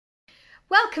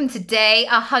Welcome to day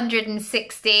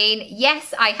 116.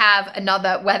 Yes, I have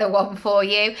another weather one for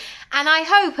you. And I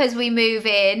hope as we move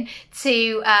in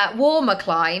to warmer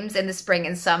climes in the spring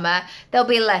and summer, there'll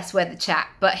be less weather chat.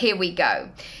 But here we go.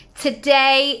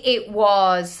 Today it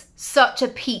was such a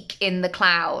peak in the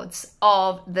clouds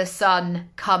of the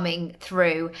sun coming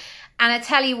through. And I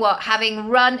tell you what, having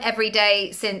run every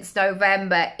day since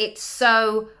November, it's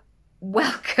so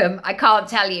welcome. I can't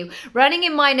tell you. Running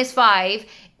in -5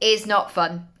 is not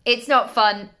fun. It's not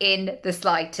fun in the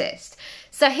slightest.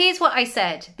 So here's what I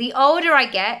said. The older I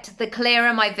get, the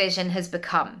clearer my vision has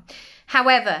become.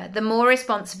 However, the more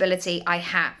responsibility I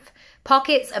have.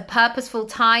 Pockets of purposeful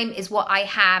time is what I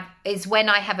have, is when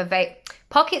I have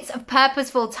pockets of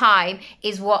purposeful time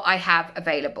is what I have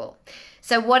available.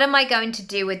 So what am I going to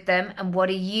do with them, and what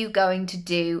are you going to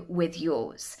do with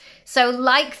yours? So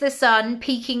like the sun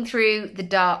peeking through the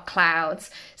dark clouds,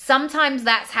 sometimes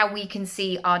that's how we can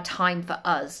see our time for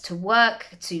us to work,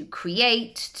 to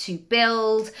create, to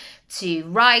build, to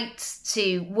write,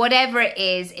 to whatever it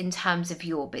is in terms of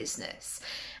your business.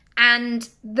 And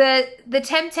the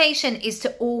temptation is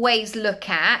to always look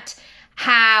at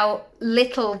how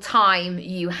little time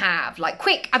you have. Like,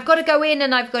 quick, I've got to go in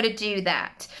and I've got to do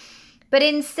that. But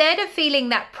instead of feeling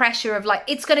that pressure of like,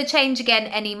 it's going to change again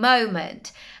any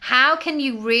moment, how can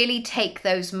you really take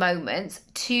those moments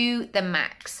to the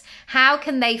max? How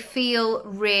can they feel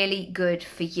really good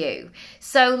for you?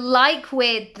 So like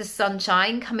with the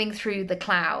sunshine coming through the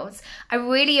clouds, I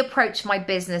really approach my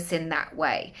business in that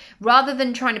way. Rather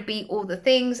than trying to be all the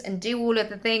things and do all of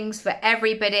the things for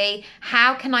everybody,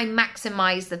 how can I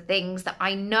maximize the things that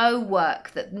I know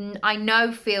work, that I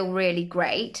know feel really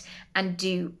great, and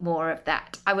do more of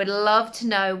that? I would love to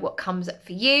know what comes up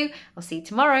for you. I'll see you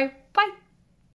tomorrow. Bye.